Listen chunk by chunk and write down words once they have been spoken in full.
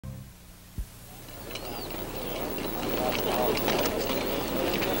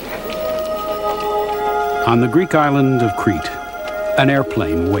On the Greek island of Crete, an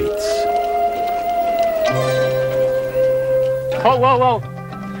airplane waits. Whoa, whoa, whoa.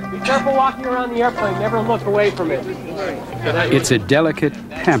 Be careful walking around the airplane. Never look away from it. It's a delicate,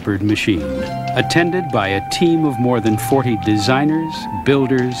 pampered machine, attended by a team of more than 40 designers,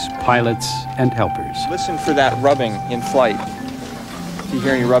 builders, pilots, and helpers. Listen for that rubbing in flight. If you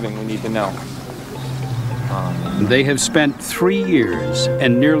hear any rubbing, we need to know. They have spent 3 years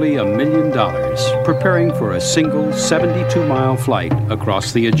and nearly $1 million preparing for a single 72-mile flight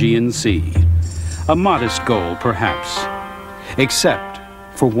across the Aegean Sea. A modest goal, perhaps, except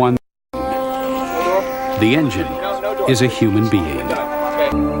for one thing. The engine is a human being.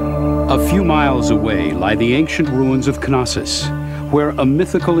 A few miles away lie the ancient ruins of Knossos, where a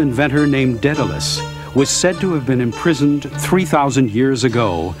mythical inventor named Daedalus was said to have been imprisoned 3,000 years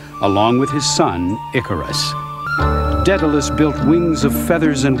ago, along with his son, Icarus. Daedalus built wings of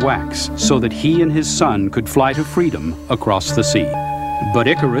feathers and wax so that he and his son could fly to freedom across the sea. But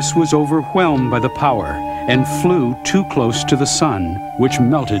Icarus was overwhelmed by the power and flew too close to the sun, which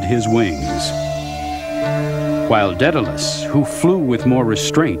melted his wings. While Daedalus, who flew with more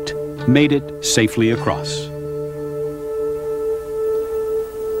restraint, made it safely across.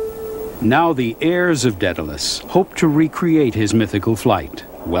 Now the heirs of Daedalus hope to recreate his mythical flight,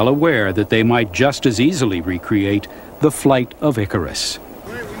 well aware that they might just as easily recreate the flight of Icarus.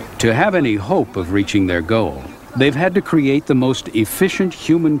 To have any hope of reaching their goal, they've had to create the most efficient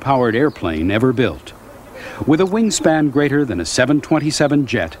human-powered airplane ever built. With a wingspan greater than a 727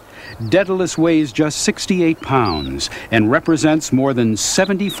 jet, Daedalus weighs just 68 pounds and represents more than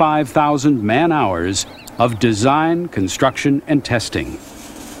 75,000 man-hours of design, construction, and testing.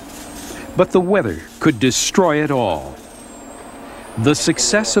 But the weather could destroy it all. The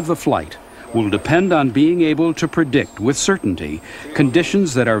success of the flight will depend on being able to predict with certainty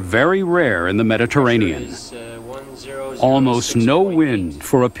conditions that are very rare in the Mediterranean. Almost no wind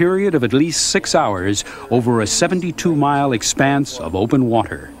for a period of at least 6 hours over a 72-mile expanse of open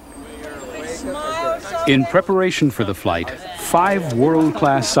water. In preparation for the flight, 5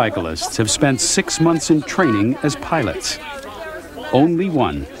 world-class cyclists have spent 6 months in training as pilots. Only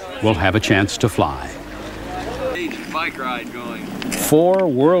one will have a chance to fly. Bike ride going. 4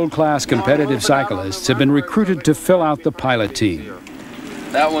 world-class competitive cyclists have been recruited to fill out the pilot team.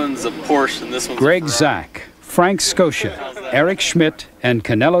 That one's a Porsche and this one's Greg a Zach, Frank Scotia, Eric Schmidt, and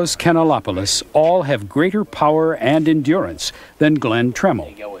Kanellos Kanellopoulos all have greater power and endurance than Glenn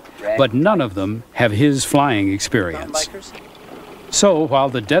Tremmel, but none of them have his flying experience. So while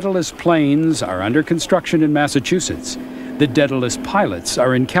the Daedalus planes are under construction in Massachusetts, the Daedalus pilots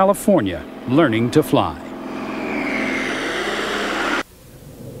are in California learning to fly.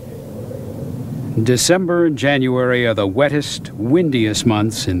 December and January are the wettest, windiest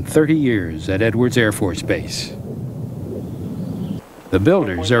months in 30 years at Edwards Air Force Base. The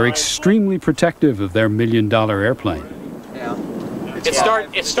builders are extremely protective of their $1 million airplane.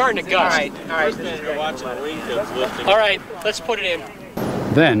 It's starting to gust. All right, let's put it in.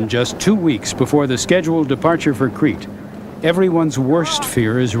 Then, just 2 weeks before the scheduled departure for Crete, everyone's worst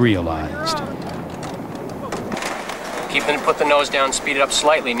fear is realized. Put the nose down, speed it up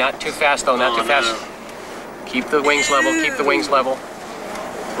slightly, not too fast though, not too fast. Keep the wings level, keep the wings level.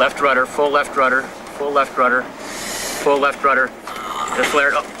 Left rudder, full left rudder, full left rudder, full left rudder. Just flare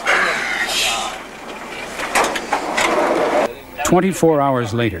it up. 24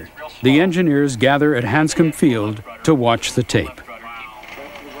 hours later, the engineers gather at Hanscom Field to watch the tape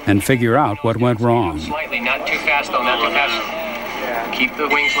and figure out what went wrong. Slightly, not too fast though, not too fast. Keep the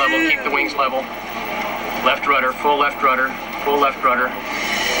wings level, keep the wings level. Left rudder, full left rudder, full left rudder,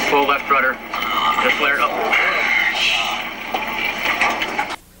 full left rudder. Just flare it up.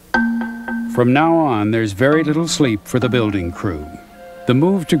 From now on, there's very little sleep for the building crew. The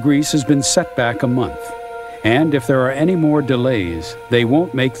move to Greece has been set back a month. And if there are any more delays, they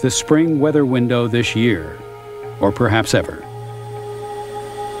won't make the spring weather window this year, or perhaps ever.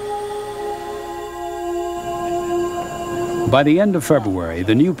 By the end of February,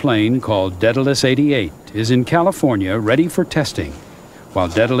 the new plane, called Daedalus 88, is in California ready for testing, while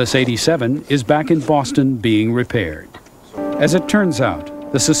Daedalus 87 is back in Boston being repaired. As it turns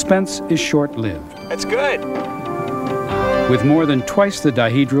out, the suspense is short-lived. That's good. With more than twice the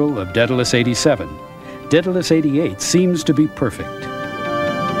dihedral of Daedalus 87, Daedalus 88 seems to be perfect.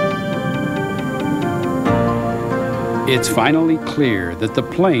 It's finally clear that the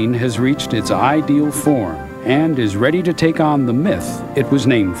plane has reached its ideal form and is ready to take on the myth it was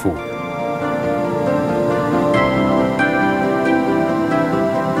named for.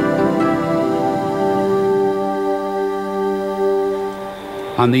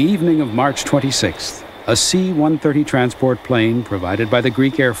 On the evening of March 26th, a C-130 transport plane provided by the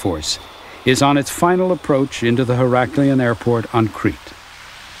Greek Air Force, is on its final approach into the Heraklion airport on Crete.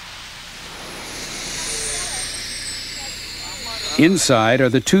 Inside are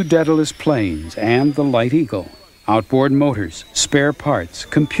the two Daedalus planes and the Light Eagle, outboard motors, spare parts,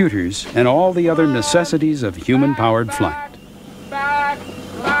 computers, and all the other necessities of human-powered flight.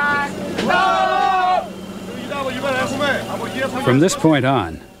 From this point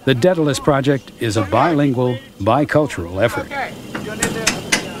on, the Daedalus project is a bilingual, bicultural effort. Okay.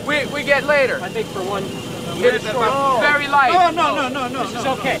 We get later. I think for one. It's very light. No. This is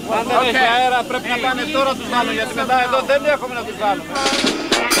okay.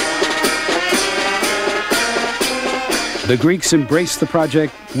 The Greeks embrace the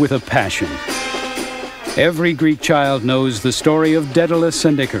project with a passion. Every Greek child knows the story of Daedalus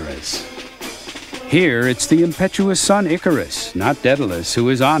and Icarus. Here, it's the impetuous son Icarus, not Daedalus, who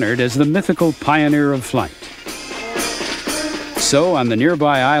is honored as the mythical pioneer of flight. So, on the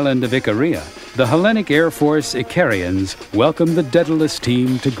nearby island of Icaria, the Hellenic Air Force Icarians welcome the Daedalus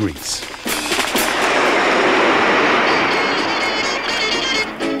team to Greece.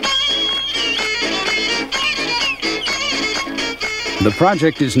 The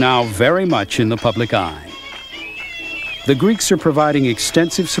project is now very much in the public eye. The Greeks are providing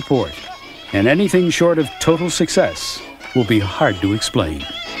extensive support, and anything short of total success will be hard to explain.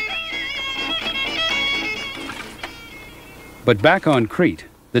 But back on Crete,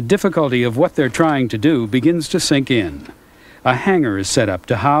 the difficulty of what they're trying to do begins to sink in. A hangar is set up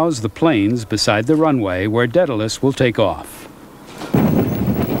to house the planes beside the runway where Daedalus will take off.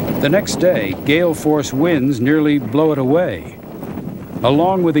 The next day, gale force winds nearly blow it away,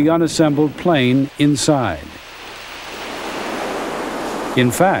 along with the unassembled plane inside.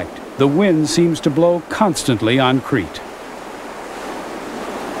 In fact, the wind seems to blow constantly on Crete.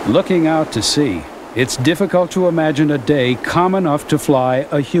 Looking out to sea, it's difficult to imagine a day calm enough to fly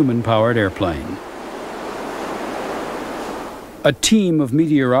a human-powered airplane. A team of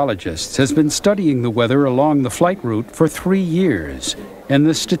meteorologists has been studying the weather along the flight route for 3 years, and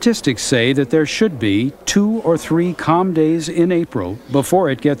the statistics say that there should be 2 or 3 calm days in April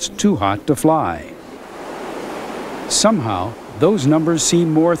before it gets too hot to fly. Somehow, those numbers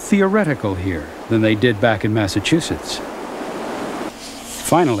seem more theoretical here than they did back in Massachusetts.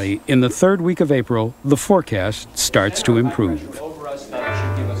 Finally, in the 3rd week of April, the forecast starts to improve.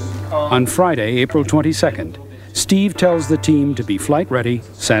 On Friday, April 22nd, Steve tells the team to be flight ready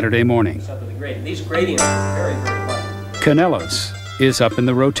Saturday morning. Kanellos is up in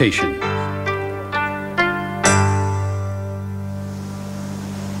the rotation.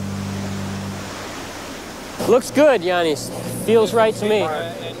 Looks good, Yannis. Feels right to me.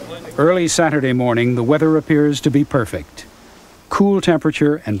 Early Saturday morning, the weather appears to be perfect. Cool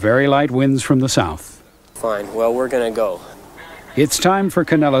temperature and very light winds from the south. Fine. Well, we're gonna go. It's time for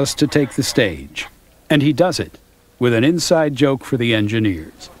Kanellos to take the stage. And he does it with an inside joke for the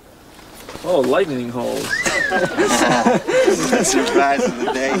engineers. Oh, lightning holes. Surprise of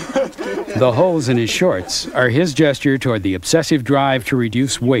the day. The holes in his shorts are his gesture toward the obsessive drive to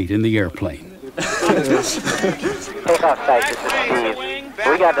reduce weight in the airplane. Takeoff site, this is Steve.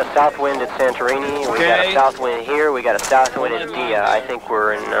 We got a south wind at Santorini, we got a south wind here, we got a south wind at Dia. I think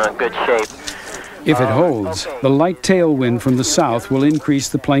we're in good shape. If it holds, the light tailwind from the south will increase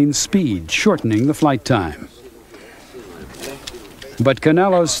the plane's speed, shortening the flight time. But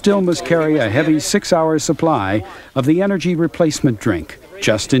Kanellos still must carry a heavy 6-hour supply of the energy replacement drink,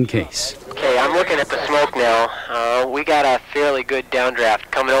 just in case. Okay, I'm looking at the smoke now. We got a fairly good downdraft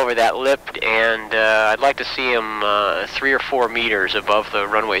coming over that lip, and I'd like to see him 3 or 4 meters above the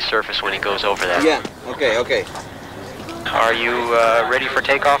runway surface when he goes over that. Yeah, okay. Are you ready for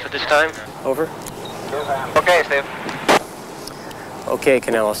takeoff at this time? Over. Okay, Steve. Okay,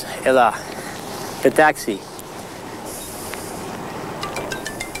 Kanellos. Ela. The taxi.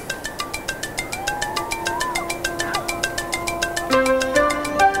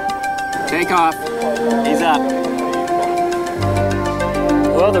 Takeoff. He's up.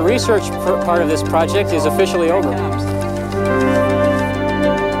 Well, the research part of this project is officially over.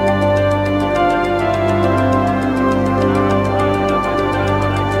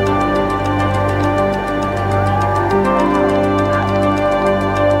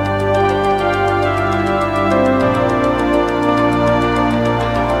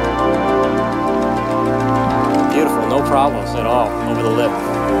 Beautiful, no problems at all over the lip.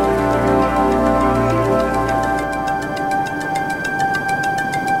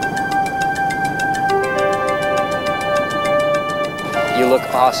 You look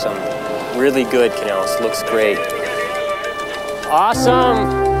awesome. Really good, Kanellos. Looks great. Awesome!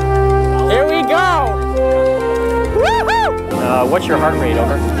 Here we go! Woohoo! What's your heart rate,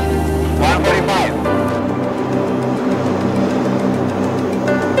 over? 145.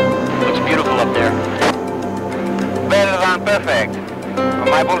 Looks beautiful up there. Better than perfect.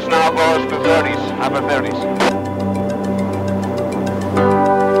 My pulse now goes to 30s, upper 30s.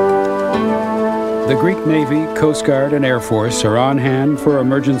 The Greek Navy, Coast Guard, and Air Force are on hand for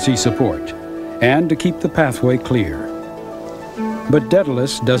emergency support and to keep the pathway clear. But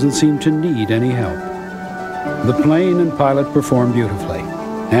Daedalus doesn't seem to need any help. The plane and pilot perform beautifully,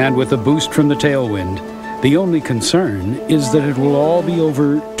 and with a boost from the tailwind, the only concern is that it will all be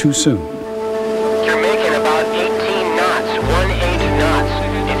over too soon. You're making about 18 knots, 18 knots.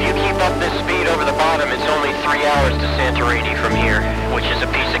 If you keep up this speed over the bottom, it's only 3 hours to Santorini from here, which is a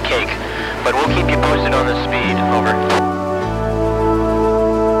piece of cake. But we'll keep you posted on the speed, over.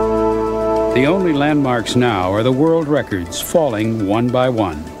 The only landmarks now are the world records falling one by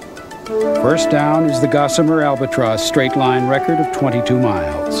one. First down is the Gossamer Albatross straight line record of 22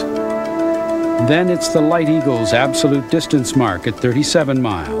 miles. Then it's the Light Eagle's absolute distance mark at 37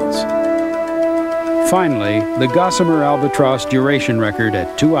 miles. Finally, the Gossamer Albatross duration record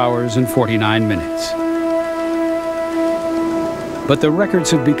at 2 hours and 49 minutes. But the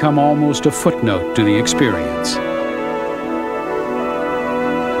records have become almost a footnote to the experience.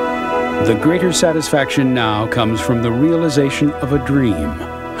 The greater satisfaction now comes from the realization of a dream,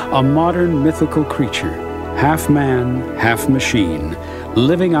 a modern mythical creature, half man, half machine,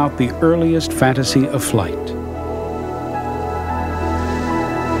 living out the earliest fantasy of flight.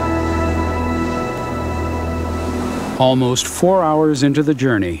 Almost 4 hours into the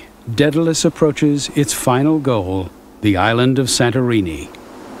journey, Daedalus approaches its final goal, the island of Santorini.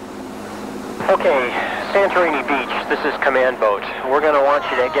 Okay, Santorini Beach, this is command boat. We're going to want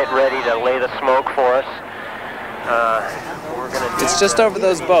you to get ready to lay the smoke for us. It's just over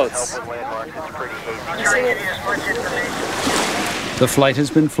those boats. The flight has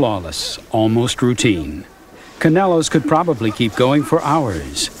been flawless, almost routine. Kanellos could probably keep going for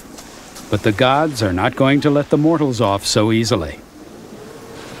hours, but the gods are not going to let the mortals off so easily.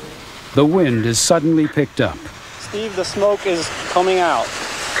 The wind is suddenly picked up. Steve, the smoke is coming out.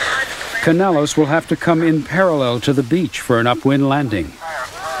 Kanellos will have to come in parallel to the beach for an upwind landing.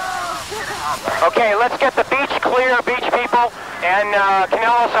 Okay, let's get the beach clear, beach people. And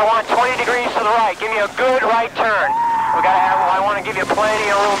Kanellos, I want 20 degrees to the right. Give me a good right turn. I want to give you plenty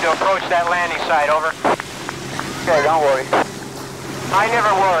of room to approach that landing site, over. Okay, don't worry. I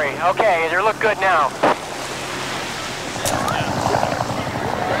never worry. Okay, they look good now.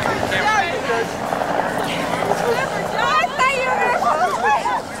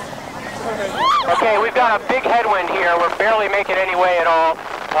 Okay, we've got a big headwind here. We're barely making any way at all.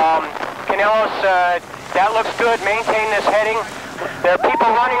 Kanellos, that looks good. Maintain this heading. There are people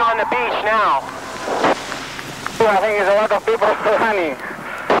running on the beach now. I think there's a lot of people running.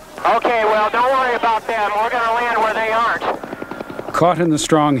 Okay, well, don't worry about them. We're going to land where they aren't. Caught in the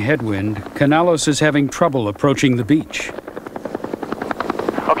strong headwind, Kanellos is having trouble approaching the beach.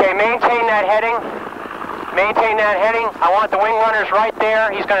 Okay, maintain that heading. Maintain that heading. I want the wing runners right there.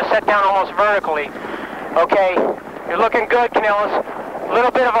 He's going to set down almost vertically. Okay, you're looking good, Kanellos. A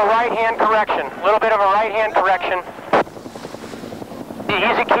little bit of a right-hand correction. A little bit of a right-hand correction.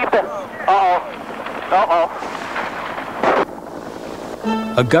 Easy, keep the... Uh-oh. Uh-oh.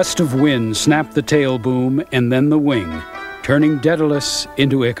 A gust of wind snapped the tail boom and then the wing, turning Daedalus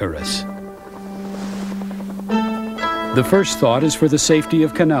into Icarus. The first thought is for the safety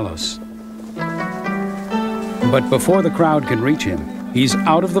of Kanellos. But before the crowd can reach him, he's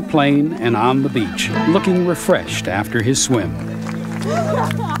out of the plane and on the beach, looking refreshed after his swim.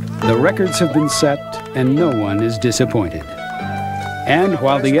 The records have been set and no one is disappointed. And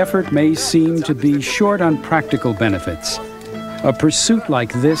while the effort may seem to be short on practical benefits, a pursuit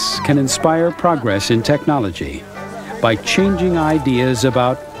like this can inspire progress in technology by changing ideas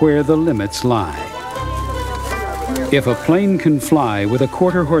about where the limits lie. If a plane can fly with a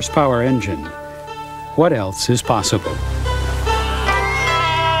 1/4 horsepower engine, what else is possible?